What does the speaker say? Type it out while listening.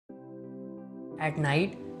At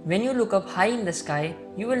night, when you look up high in the sky,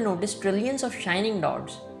 you will notice trillions of shining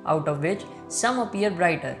dots, out of which some appear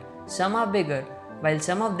brighter, some are bigger, while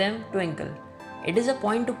some of them twinkle. It is a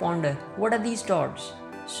point to ponder, what are these dots?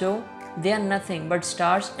 So, they are nothing but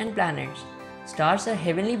stars and planets. Stars are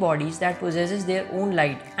heavenly bodies that possesses their own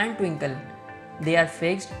light and twinkle. They are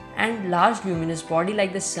fixed and large luminous body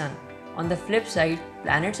like the sun. On the flip side,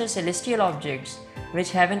 planets are celestial objects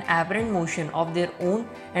which have an apparent motion of their own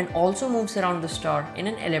and also moves around the star in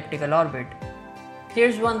an elliptical orbit.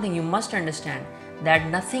 Here's one thing you must understand, that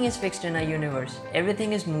nothing is fixed in our universe,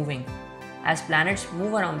 everything is moving. As planets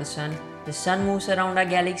move around the sun moves around our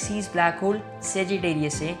galaxy's black hole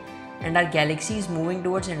Sagittarius A, and our galaxy is moving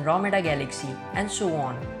towards Andromeda galaxy, and so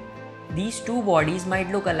on. These two bodies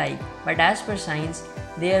might look alike, but as per science,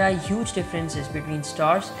 there are huge differences between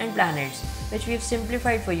stars and planets, which we have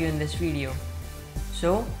simplified for you in this video.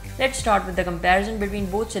 So, let's start with the comparison between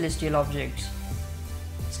both celestial objects.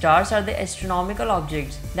 Stars are the astronomical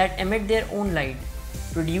objects that emit their own light,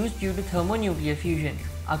 produced due to thermonuclear fusion,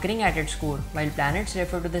 occurring at its core, while planets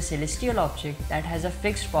refer to the celestial object that has a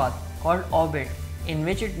fixed path called orbit, in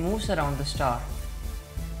which it moves around the star.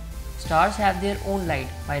 Stars have their own light,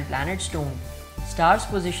 while planets don't. Stars'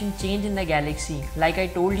 position change in the galaxy, like I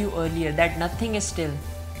told you earlier that nothing is still.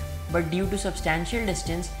 But due to substantial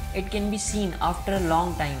distance, it can be seen after a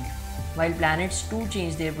long time, while planets too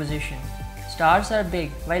change their position. Stars are big,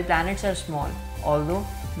 while planets are small, although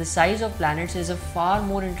the size of planets is a far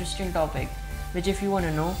more interesting topic, which if you want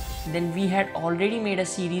to know, then we had already made a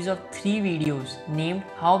series of 3 videos named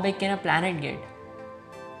How Big Can a Planet Get,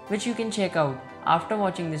 which you can check out after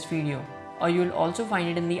watching this video, or you will also find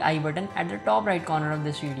it in the I button at the top right corner of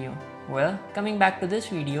this video. Well, coming back to this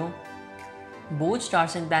video, both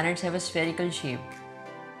stars and planets have a spherical shape.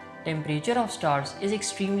 Temperature of stars is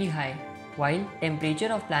extremely high, while temperature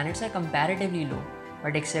of planets are comparatively low,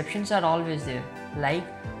 but exceptions are always there. Like,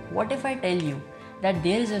 what if I tell you that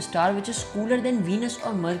there is a star which is cooler than Venus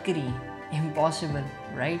or Mercury? Impossible,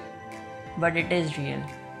 right? But it is real.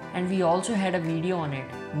 And we also had a video on it,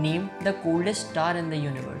 named the coldest star in the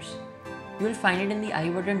universe. You will find it in the I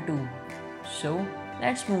button too. So,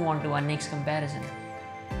 let's move on to our next comparison.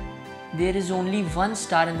 There is only one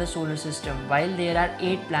star in the solar system, while there are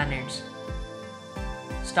 8 planets.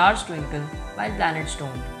 Stars twinkle, while planets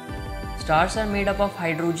don't. Stars are made up of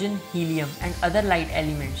hydrogen, helium, and other light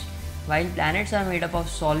elements, while planets are made up of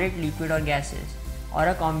solid, liquid, or gases, or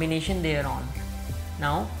a combination thereon.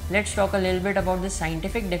 Now, let's talk a little bit about the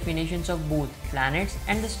scientific definitions of both planets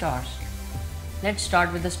and the stars. Let's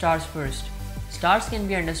start with the stars first. Stars can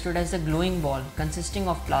be understood as a glowing ball consisting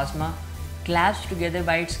of plasma collapsed together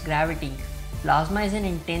by its gravity. Plasma is an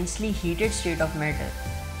intensely heated state of matter.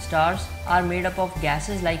 Stars are made up of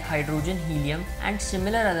gases like hydrogen, helium, and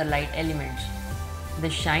similar other light elements. The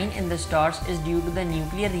shine in the stars is due to the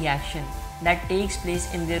nuclear reaction that takes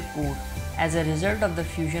place in their core. As a result of the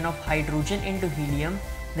fusion of hydrogen into helium,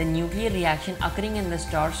 the nuclear reaction occurring in the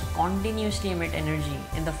stars continuously emit energy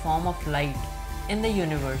in the form of light in the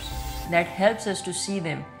universe that helps us to see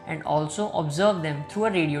them and also observe them through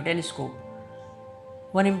a radio telescope.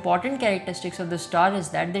 One important characteristic of the star is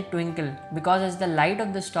that they twinkle, because as the light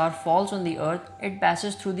of the star falls on the earth, it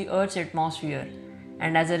passes through the earth's atmosphere,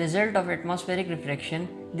 and as a result of atmospheric refraction,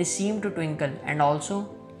 they seem to twinkle, and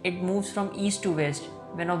also it moves from east to west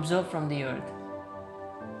when observed from the earth.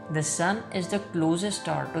 The sun is the closest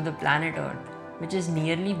star to the planet Earth, which is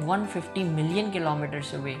nearly 150 million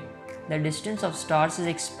kilometers away. The distance of stars is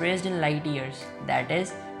expressed in light years, that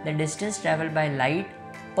is, the distance traveled by light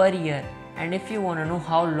per year. And if you want to know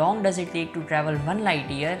how long does it take to travel 1 light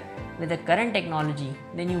year with the current technology,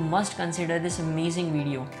 then you must consider this amazing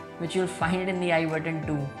video, which you'll find in the I button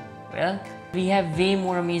too. Well, we have way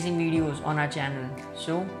more amazing videos on our channel,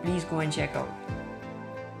 so please go and check out.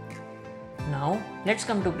 Now, let's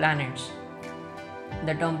come to planets.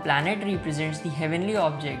 The term planet represents the heavenly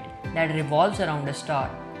object that revolves around a star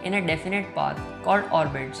in a definite path called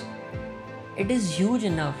orbits. It is huge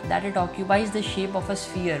enough that it occupies the shape of a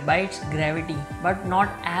sphere by its gravity, but not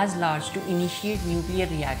as large to initiate nuclear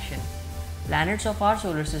reaction. Planets of our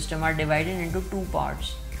solar system are divided into 2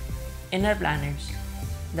 parts. Inner planets.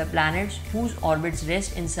 The planets whose orbits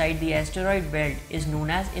rest inside the asteroid belt is known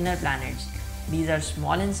as inner planets. These are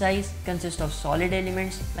small in size, consist of solid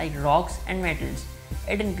elements like rocks and metals.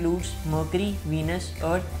 It includes Mercury, Venus,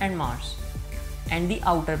 Earth, and Mars. And the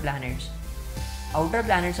outer planets. Outer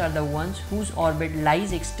planets are the ones whose orbit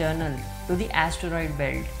lies external to the asteroid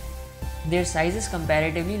belt. Their size is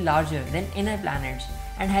comparatively larger than inner planets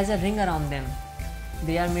and has a ring around them.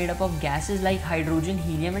 They are made up of gases like hydrogen,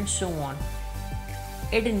 helium, and so on.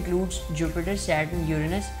 It includes Jupiter, Saturn,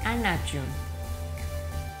 Uranus and Neptune.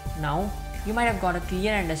 Now, you might have got a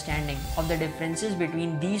clear understanding of the differences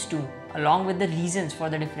between these two along with the reasons for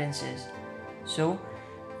the differences. So,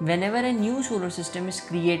 whenever a new solar system is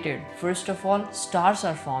created, first of all, stars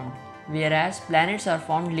are formed, whereas planets are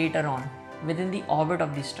formed later on within the orbit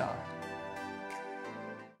of the star.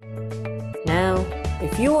 Now,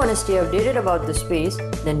 if you want to stay updated about the space,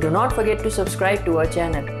 then do not forget to subscribe to our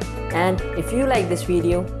channel. And if you like this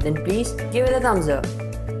video, then please give it a thumbs up.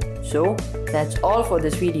 So, that's all for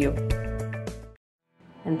this video.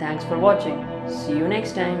 And thanks for watching. See you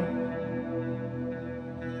next time.